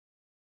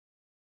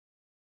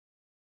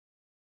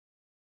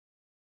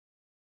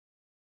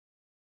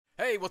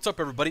Hey, what's up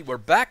everybody? We're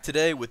back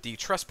today with the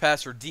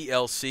Trespasser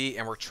DLC,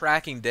 and we're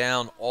tracking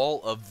down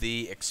all of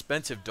the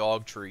expensive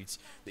dog treats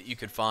that you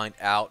can find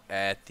out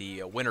at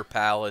the Winter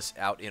Palace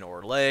out in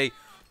Orlais.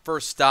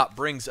 First stop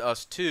brings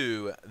us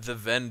to the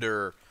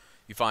vendor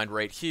you find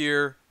right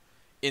here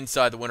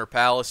inside the Winter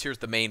Palace. Here's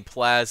the main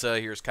plaza.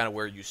 Here's kind of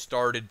where you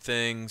started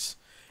things.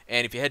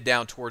 And if you head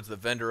down towards the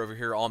vendor over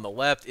here on the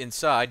left,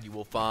 inside you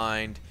will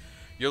find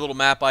your little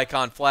map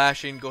icon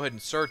flashing. Go ahead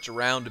and search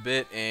around a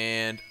bit,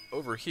 and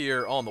over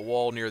here on the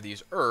wall near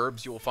these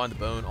herbs, you will find the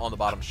bone on the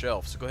bottom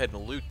shelf. So go ahead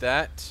and loot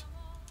that.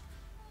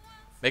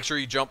 Make sure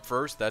you jump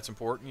first. That's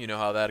important. You know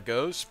how that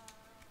goes.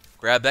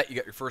 Grab that. You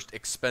got your first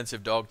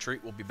expensive dog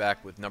treat. We'll be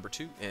back with number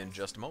 2 in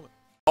just a moment.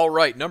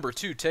 Alright, number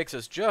 2 takes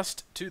us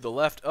just to the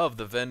left of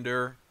the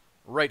vendor.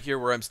 Right here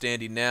where I'm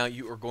standing now,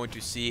 you are going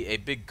to see a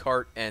big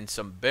cart and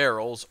some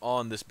barrels.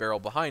 On this barrel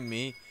behind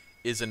me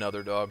is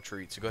another dog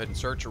treat. So go ahead and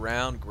search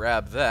around,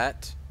 grab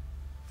that,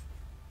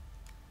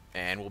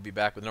 and we'll be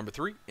back with number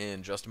 3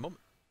 in just a moment.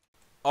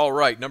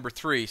 Alright, number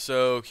 3.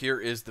 So here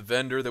is the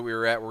vendor that we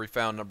were at where we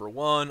found number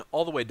 1.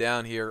 All the way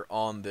down here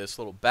on this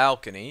little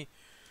balcony,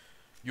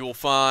 you will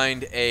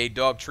find a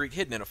dog treat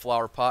hidden in a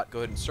flower pot. Go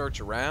ahead and search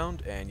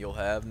around, and you'll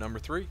have number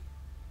 3.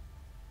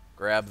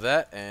 Grab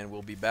that, and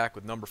we'll be back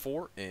with number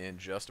 4 in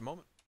just a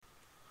moment.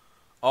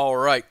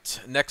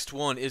 Alright, next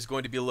one is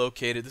going to be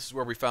located, this is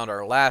where we found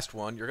our last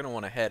one. You're going to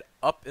want to head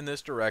up in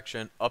this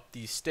direction, up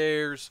these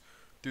stairs,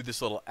 through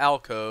this little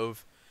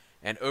alcove,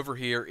 and over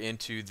here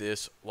into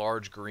this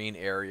large green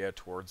area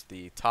towards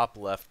the top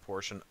left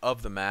portion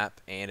of the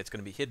map, and it's going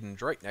to be hidden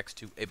right next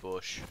to a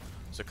bush.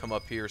 So come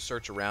up here,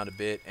 search around a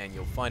bit, and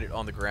you'll find it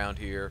on the ground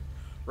here,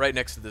 right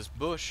next to this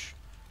bush.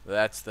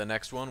 That's the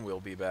next one. We'll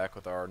be back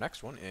with our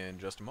next one in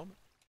just a moment.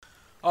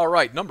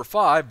 Alright, number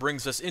 5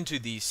 brings us into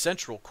the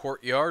central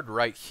courtyard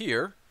right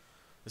here.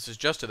 This is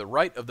just to the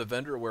right of the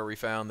vendor where we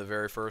found the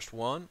very first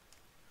one.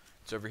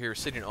 It's over here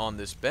sitting on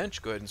this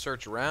bench. Go ahead and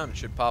search around. It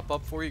should pop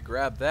up for you.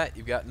 Grab that.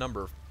 You've got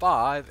number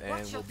 5,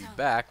 and we'll be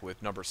back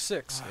with number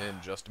 6 in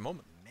just a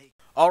moment.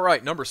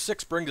 Alright, number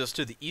 6 brings us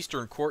to the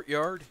eastern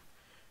courtyard.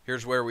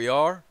 Here's where we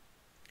are.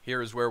 Here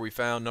is where we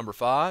found number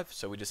 5.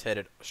 So we just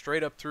headed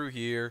straight up through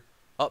here,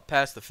 up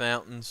past the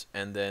fountains,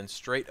 and then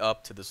straight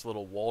up to this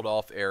little walled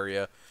off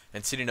area.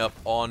 And sitting up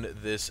on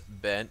this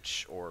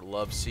bench, or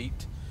love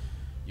seat,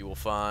 you will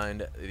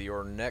find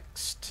your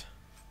next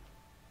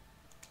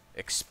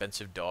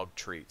expensive dog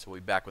treat. So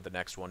we'll be back with the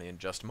next one in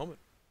just a moment.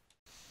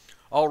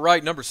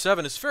 Alright, number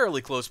 7 is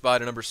fairly close by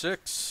to number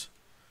 6.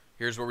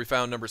 Here's where we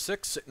found number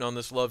 6, sitting on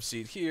this love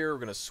seat here. We're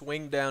going to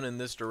swing down in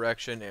this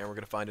direction, and we're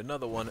going to find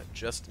another one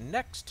just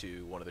next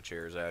to one of the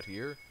chairs out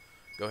here.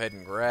 Go ahead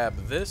and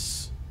grab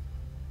this.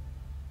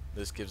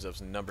 This gives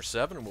us number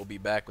 7, and we'll be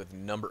back with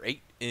number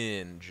 8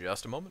 in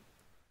just a moment.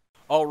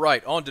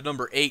 Alright, on to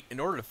number 8. In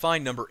order to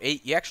find number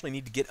 8, you actually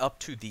need to get up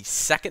to the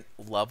second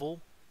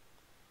level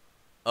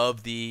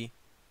of the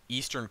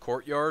eastern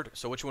courtyard.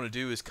 So what you want to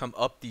do is come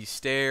up these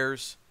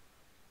stairs,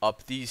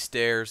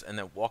 and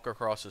then walk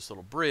across this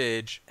little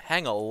bridge,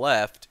 hang a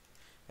left,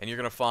 and you're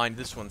going to find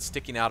this one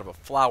sticking out of a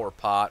flower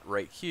pot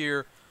right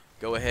here.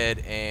 Go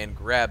ahead and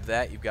grab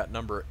that. You've got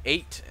number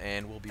 8,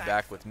 and we'll be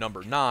back with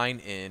number 9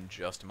 in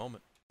just a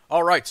moment.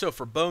 Alright, so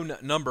for bone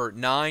number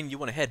 9, you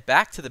want to head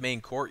back to the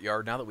main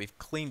courtyard now that we've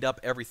cleaned up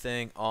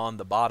everything on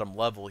the bottom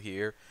level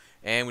here.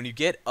 And when you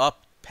get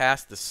up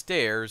past the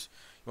stairs,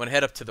 you want to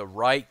head up to the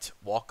right,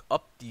 walk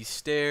up these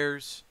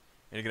stairs,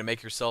 and you're going to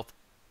make yourself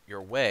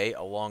your way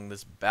along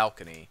this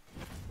balcony.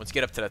 Once you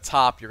get up to the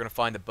top, you're going to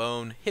find the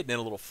bone hidden in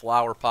a little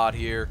flower pot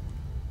here.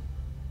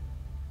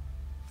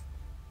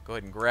 Go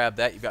ahead and grab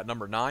that. You've got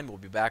number 9. We'll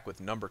be back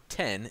with number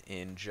 10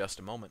 in just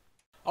a moment.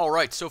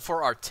 Alright, so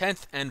for our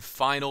 10th and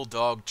final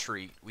dog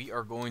treat, we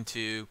are going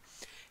to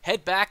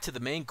head back to the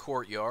main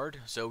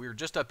courtyard. So we were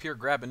just up here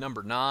grabbing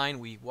number 9.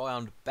 We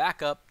wound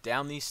back up,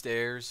 down these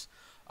stairs,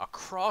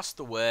 across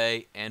the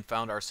way, and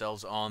found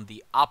ourselves on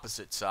the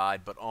opposite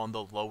side, but on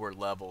the lower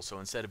level. So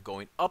instead of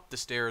going up the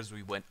stairs,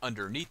 we went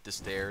underneath the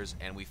stairs,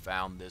 and we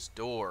found this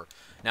door.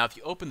 Now, if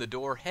you open the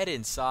door, head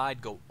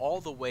inside, go all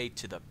the way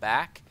to the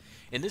back.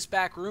 In this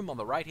back room on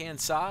the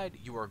right-hand side,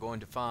 you are going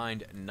to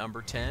find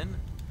number 10.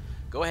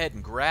 Go ahead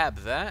and grab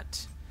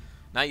that.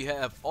 Now you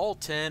have all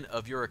 10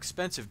 of your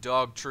expensive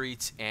dog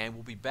treats, and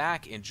we'll be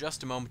back in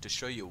just a moment to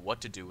show you what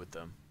to do with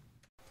them.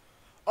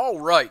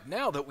 Alright,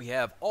 now that we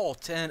have all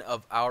 10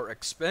 of our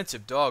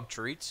expensive dog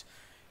treats,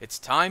 it's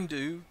time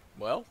to,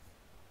 well,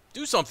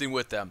 do something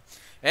with them.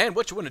 And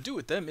what you want to do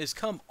with them is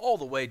come all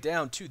the way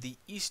down to the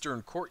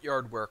eastern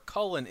courtyard where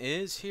Cullen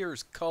is.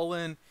 Here's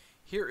Cullen.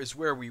 Here is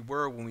where we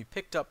were when we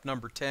picked up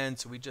number 10.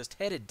 So we just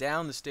headed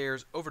down the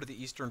stairs over to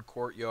the eastern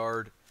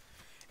courtyard.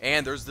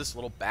 And there's this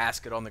little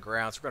basket on the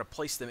ground. So we're going to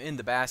place them in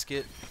the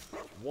basket.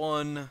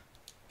 1,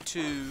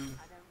 2,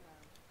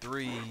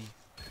 3,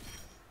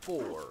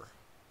 4,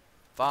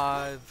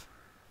 5,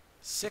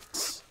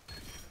 6,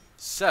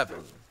 7,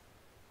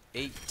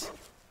 8,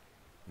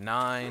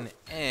 9,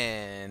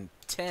 and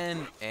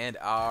 10. And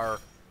our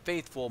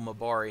faithful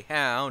Mabari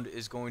hound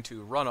is going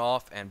to run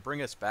off and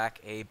bring us back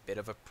a bit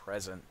of a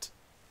present.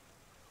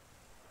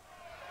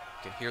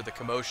 You can hear the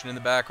commotion in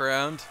the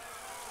background.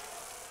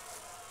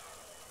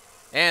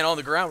 And on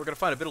the ground, we're going to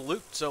find a bit of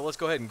loot, so let's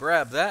go ahead and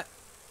grab that.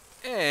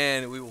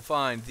 And we will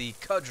find the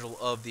Cudgel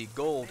of the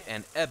Gold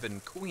and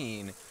Ebon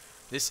Queen.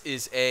 This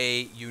is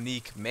a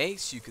unique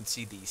mace. You can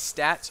see the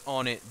stats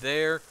on it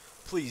there.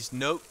 Please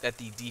note that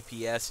the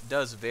DPS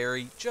does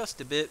vary just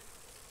a bit.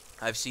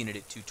 I've seen it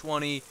at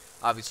 220,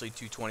 obviously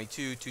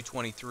 222,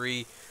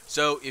 223.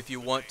 So if you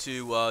want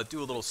to do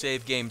a little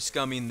save game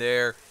scumming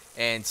there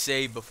and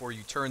save before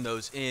you turn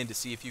those in to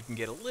see if you can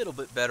get a little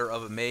bit better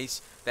of a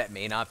mace, that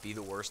may not be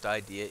the worst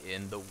idea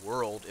in the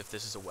world if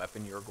this is a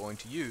weapon you're going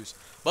to use.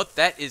 But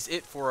that is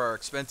it for our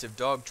expensive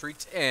dog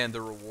treats and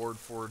the reward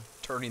for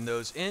turning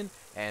those in.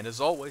 And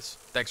as always,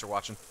 thanks for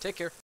watching. Take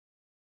care.